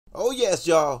Oh yes,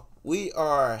 y'all. We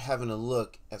are having a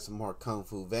look at some more Kung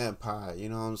Fu Vampire, you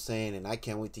know what I'm saying? And I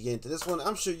can't wait to get into this one.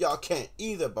 I'm sure y'all can't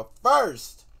either, but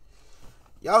first,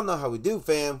 y'all know how we do,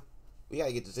 fam. We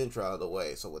gotta get this intro out of the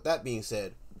way. So with that being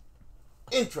said,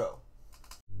 intro.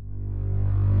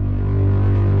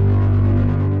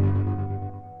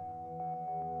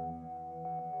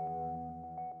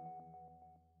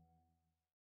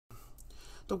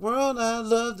 The world I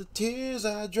love, the tears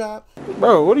I drop.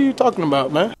 Bro, what are you talking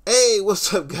about, man? Hey,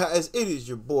 what's up, guys? It is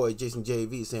your boy,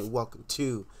 JJV, saying welcome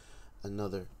to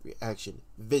another reaction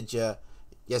video.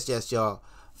 Yes, y'all.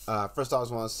 First, I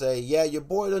just want to say, yeah, your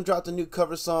boy done dropped a new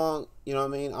cover song. You know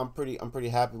what I mean? I'm pretty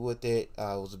happy with it. It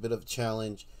was a bit of a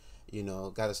challenge. You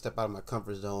know, got to step out of my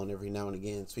comfort zone every now and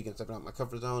again. Speaking of stepping out of my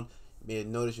comfort zone, you may have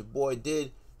noticed your boy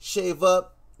did shave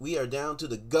up. We are down to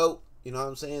the GOAT. You know what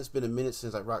I'm saying? It's been a minute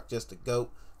since I rocked just the GOAT.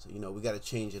 So, you know, we got to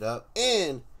change it up.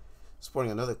 And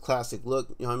sporting another classic look.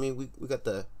 You know what I mean? We got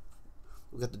the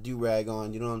do-rag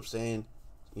on. You know what I'm saying?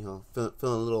 You know, feeling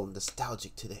a little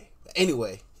nostalgic today. But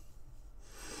anyway,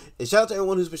 and shout out to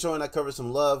everyone who's been showing that cover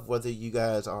some love, whether you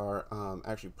guys are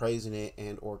actually praising it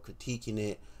and or critiquing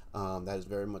it. That is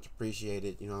very much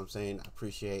appreciated. You know what I'm saying? I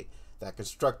appreciate that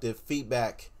constructive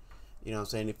feedback. You know what I'm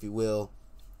saying, if you will.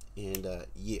 And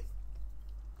yeah.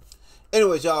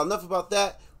 Anyways, y'all, enough about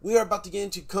that. We are about to get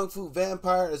into Kung Fu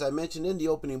Vampire, as I mentioned in the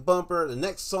opening bumper. The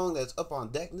next song that's up on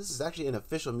deck, and this is actually an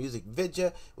official music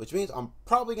video, which means I'm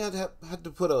probably going to have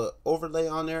to put an overlay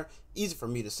on there. Easy for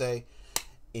me to say.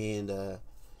 And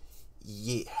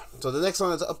yeah. So the next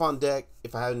song that's up on deck,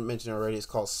 if I haven't mentioned it already, is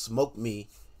called Smoke Me.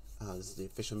 This is the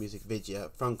official music video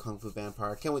from Kung Fu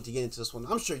Vampire. Can't wait to get into this one.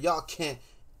 I'm sure y'all can't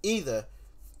either,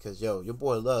 because, yo, your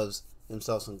boy loves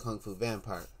himself some Kung Fu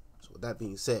Vampire. So with that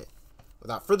being said,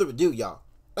 without further ado, y'all,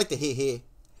 like to hit here.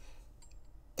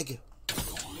 Thank you.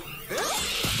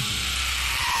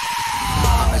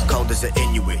 I'm as cold as an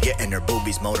Inuit, getting her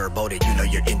boobies motorboated. You know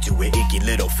you're into it. Icky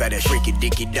little fetish, freaky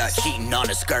dicky dust, cheating on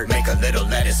a skirt, make a little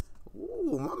lettuce.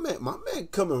 Ooh, my man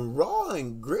coming raw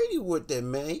and gritty with that,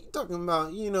 man. He talking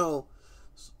about, you know,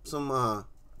 some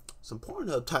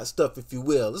Pornhub type stuff, if you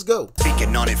will. Let's go.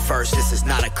 Speaking on it first, this is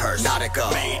not a curse, not a go.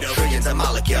 Made of trillions of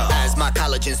molecules. As my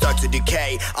collagen starts to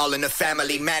decay, all in the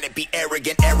family, man, it be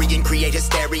arrogant. Arrogant, create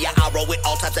hysteria. I roll with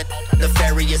all types of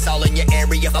nefarious, all in your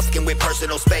area, fucking with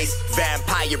personal space.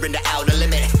 Vampire in the outer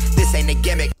limit. This ain't a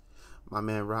gimmick. My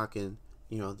man rocking,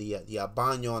 you know, the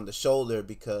albino on the shoulder,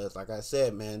 because, like I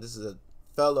said, man, this is a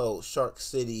fellow Shark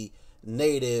City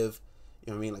native.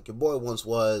 You know what I mean? Like your boy once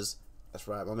was. That's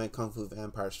right, my man Kung Fu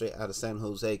Vampire, straight out of San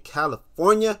Jose,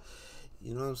 California.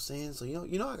 You know what I'm saying? So,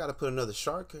 you know I got to put another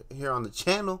shark here on the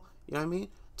channel. You know what I mean?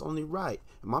 It's only right.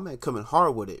 And my man coming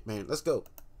hard with it, man. Let's go.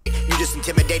 You just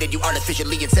intimidated, you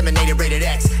artificially inseminated, rated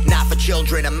X. Not for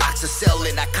children,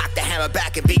 amoxicillin. I cock the hammer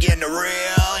back and begin to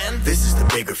reel. And this is the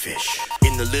bigger fish.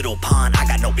 In the little pond, I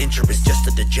got no interest, just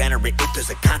a degenerate. If there's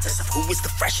a contest of who is the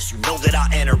freshest, you know that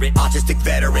I'll enter it. Autistic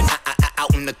veteran,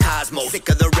 out in the cosmos. Sick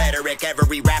of the rhetoric,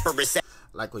 every rapper is...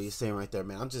 Like what you're saying right there,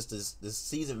 man. I'm just this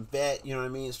seasoned vet, you know what I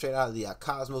mean? Straight out of the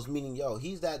cosmos, meaning, yo,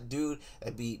 he's that dude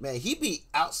that be, man, he be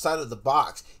outside of the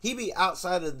box. He be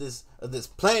outside of this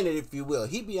planet, if you will.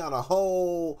 He be on a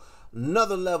whole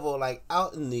another level, like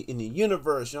out in the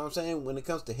universe, you know what I'm saying? When it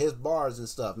comes to his bars and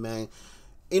stuff, man.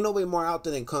 Ain't nobody more out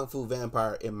there than Kung Fu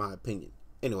Vampire, in my opinion.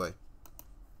 Anyway.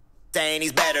 Saying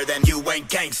he's better than you ain't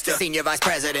gangster. Senior vice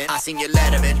president, I seen your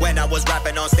letterman. When I was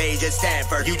rapping on stage at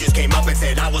Stanford, you just came up and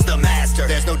said I was the master.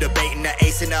 There's no debating the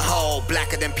ace in the hole.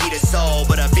 Blacker than Peter's soul,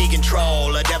 but a vegan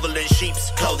troll. A devil in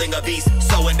sheep's clothing, a beast.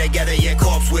 Sewing together your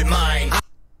corpse with mine.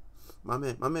 My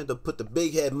man to put the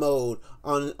big head mode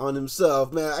on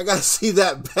himself, man. I gotta see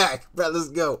that back, bro. Let's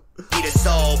go. Peter's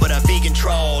soul, but a vegan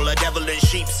troll. A devil in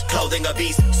sheep's clothing, a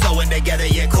beast. Sewing together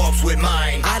your corpse with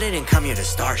mine. I didn't come here to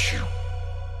start you.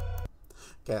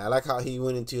 Okay, I like how he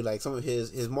went into like some of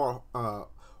his more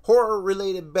horror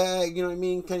related bag, you know what I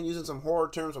mean? Kind of using some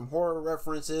horror terms, some horror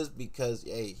references, because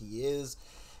hey, he is,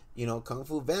 you know, Kung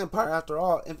Fu Vampire after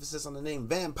all. Emphasis on the name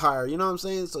Vampire, you know what I'm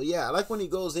saying? So yeah, I like when he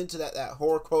goes into that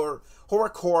horrorcore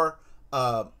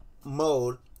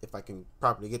mode, if I can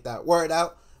properly get that word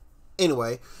out.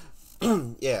 Anyway,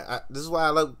 yeah, this is why I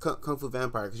love Kung Fu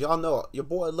Vampire, because y'all know your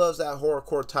boy loves that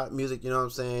horrorcore type music, you know what I'm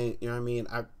saying? You know what I mean?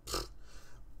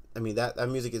 I mean, that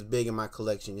music is big in my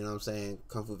collection, you know what I'm saying?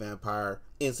 Kung Fu Vampire,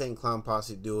 Insane Clown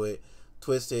Posse do it.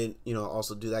 Twisted, you know,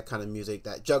 also do that kind of music.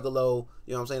 That Juggalo,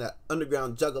 you know what I'm saying? That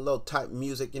underground Juggalo type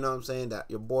music, you know what I'm saying?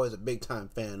 That your boy is a big time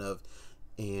fan of.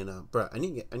 And, bro, I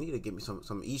need to get me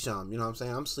some Isham, you know what I'm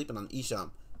saying? I'm sleeping on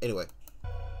Isham. Anyway.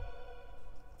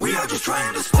 We are just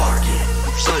trying to spark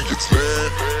it. Say it's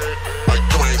bad, like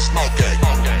you ain't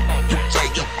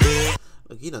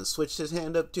he done switched his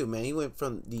hand up too, man. He went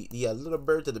from the little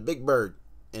bird to the big bird.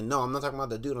 And no, I'm not talking about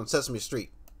the dude on Sesame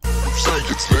Street. You say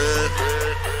it's lit,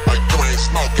 like you ain't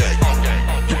smoking.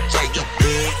 You say you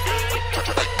big,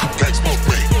 you can't smoke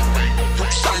me. You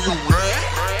say you red,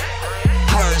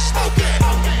 you ain't smoking.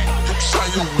 You say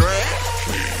you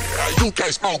red, you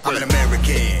can't smoke me. I'm an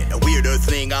American, a weirder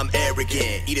thing, I'm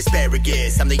arrogant. Eat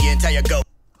asparagus, I'm the entire go.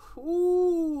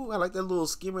 Ooh, I like that little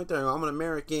scheme right there. I'm an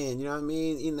American, you know what I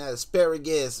mean? Eating that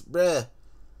asparagus, bruh.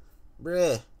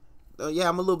 Yeah,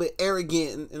 I'm a little bit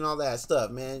arrogant and all that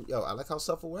stuff, man. Yo, I like how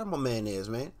self-aware my man is,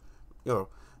 man. Yo,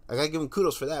 I gotta give him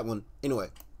kudos for that one. Anyway.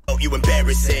 Oh, you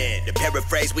embarrassing. To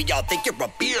paraphrase, we all think you're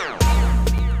a beer.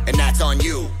 And that's on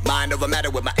you. Mind over matter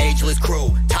with my ageless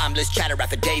crew. Timeless chatter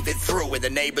affidavit through. And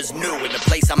the neighbors knew. In the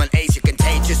place I'm an ace, you're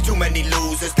contagious. Too many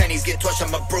losers. Pennies get torched,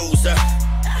 I'm a bruiser.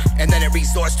 And then it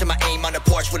resorts to my aim on the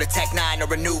porch with a Tech 9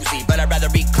 or a Newsy. But I'd rather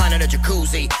recline in a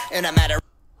jacuzzi. In a matter.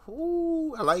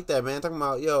 Ooh, I like that, man. Talking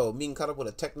about, yo, being caught up with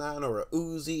a Tech 9 or a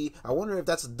Uzi. I wonder if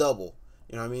that's a double.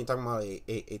 You know what I mean? Talking about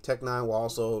a Tech 9 while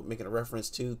also making a reference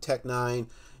to Tech 9.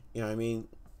 You know what I mean?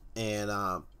 And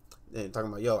talking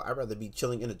about, yo, I'd rather be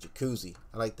chilling in a jacuzzi.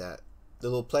 I like that. The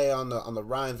little play on the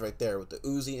rhymes right there with the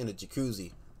Uzi and the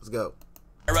jacuzzi. Let's go.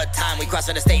 A time we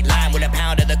crossing the state line with a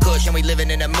pound of the kush and we living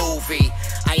in a movie.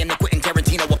 I am the Quentin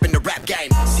Tarantino up in the rap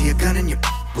game. See a gun in your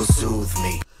will soothe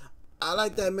me. I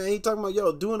like that, man. He talking about,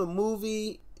 yo, doing a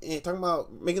movie and talking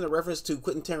about making a reference to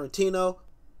Quentin Tarantino.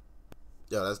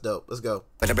 Yo, that's dope. Let's go.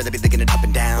 But I'd rather be licking it up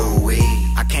and down. Ooh-wee.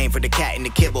 I came for the cat and the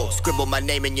kibble. Scribble my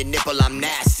name in your nipple, I'm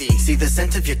nasty. See the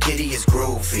scent of your kitty is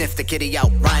groovy. Sniff the kitty out,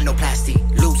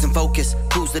 rhinoplasty. Losing focus,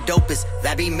 who's the dopest?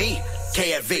 That be me,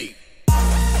 KFV.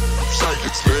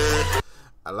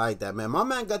 I like that, man. My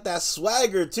man got that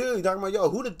swagger too. He talking about, yo,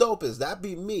 who the dopest? That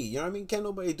be me. You know what I mean? Can't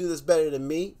nobody do this better than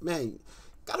me. Man,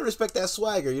 gotta respect that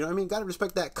swagger. You know what I mean? Gotta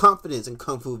respect that confidence in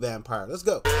Kung Fu Vampire. Let's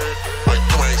go. Like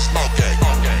you ain't smoking.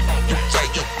 You say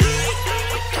you big,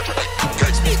 you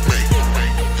can't smoke me.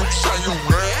 You say you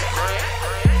red,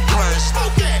 you ain't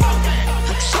smoking.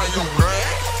 You say you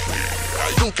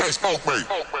red, you can't smoke me.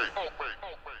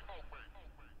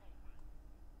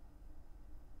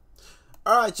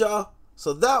 Alright, y'all.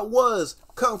 So that was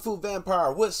Kung Fu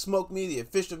Vampire with Smoke Me, the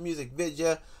official music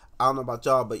video. I don't know about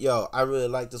y'all, but yo, I really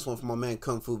like this one from my man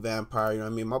Kung Fu Vampire. You know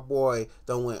what I mean? My boy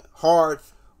done went hard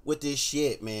with this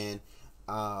shit, man.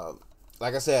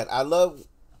 Like I said, I love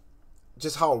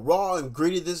just how raw and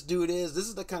gritty this dude is. This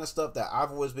is the kind of stuff that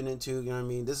I've always been into. You know what I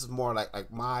mean? This is more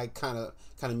like my kind of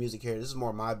music here. This is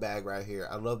more my bag right here.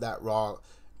 I love that raw,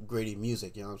 gritty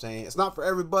music. You know what I'm saying? It's not for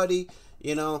everybody.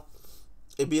 You know,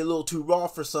 it'd be a little too raw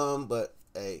for some, but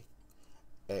hey,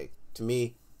 to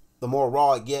me, the more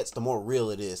raw it gets, the more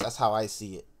real it is. That's how I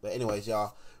see it. But anyways,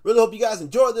 y'all, really hope you guys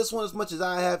enjoyed this one as much as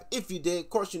I have. If you did, of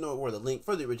course, you know where the link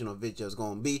for the original video is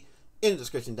going to be in the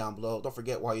description down below. Don't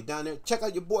forget, while you're down there, check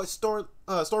out your boy's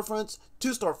storefronts,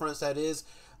 2 storefronts that is.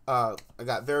 I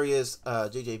got various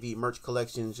JJV merch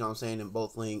collections, you know what I'm saying, in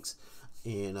both links.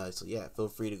 And so yeah, feel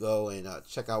free to go and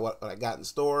check out what I got in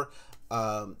store.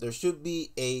 There should be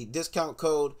a discount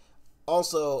code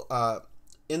also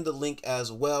in the link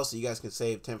as well, so you guys can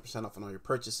save 10% off on all your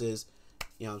purchases.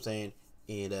 You know what I'm saying?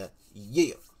 And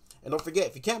yeah. And don't forget,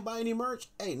 if you can't buy any merch,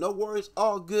 hey, no worries,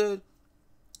 all good.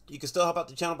 You can still help out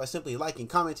the channel by simply liking,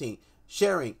 commenting,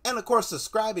 sharing, and of course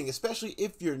subscribing, especially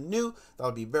if you're new. That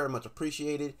would be very much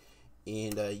appreciated.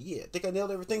 And yeah, I think I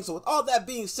nailed everything. So with all that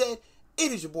being said,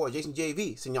 it is your boy Jason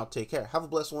JV saying y'all take care. Have a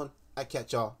blessed one. I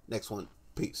catch y'all next one.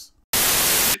 Peace.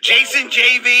 Jason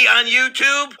JV on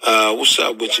YouTube. What's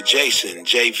up with you, Jason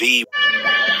JV?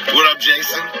 What up,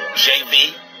 Jason?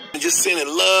 JV. Just sending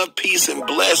love, peace, and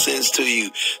blessings to you.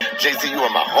 Jason, you are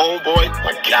my homeboy,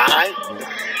 my guy.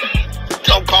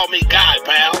 Don't call me guy,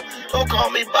 pal. Don't call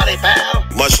me buddy, pal.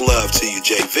 Much love to you,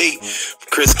 JV.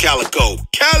 Chris Calico.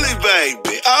 Cali,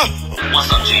 baby. Oh.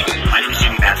 What's up, JV? My name is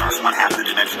Jimmy Matthews. What happened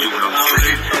to that to do with on the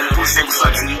music? Who say what's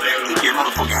up to you? Keep your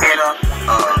motherfucking head up.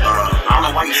 I don't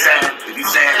know why you sad. If you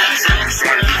sad, you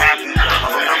sad. If you happy,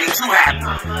 don't be too happy.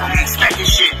 Don't be expecting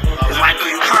shit. It's like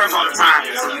you curves all the time.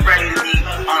 So you ready to be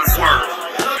on the swerve.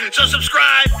 So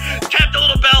subscribe, tap the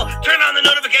little bell, turn on the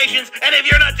notifications, and if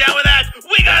you're not down with that,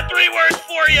 we got 3 words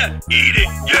for you. Eat it,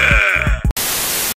 yeah!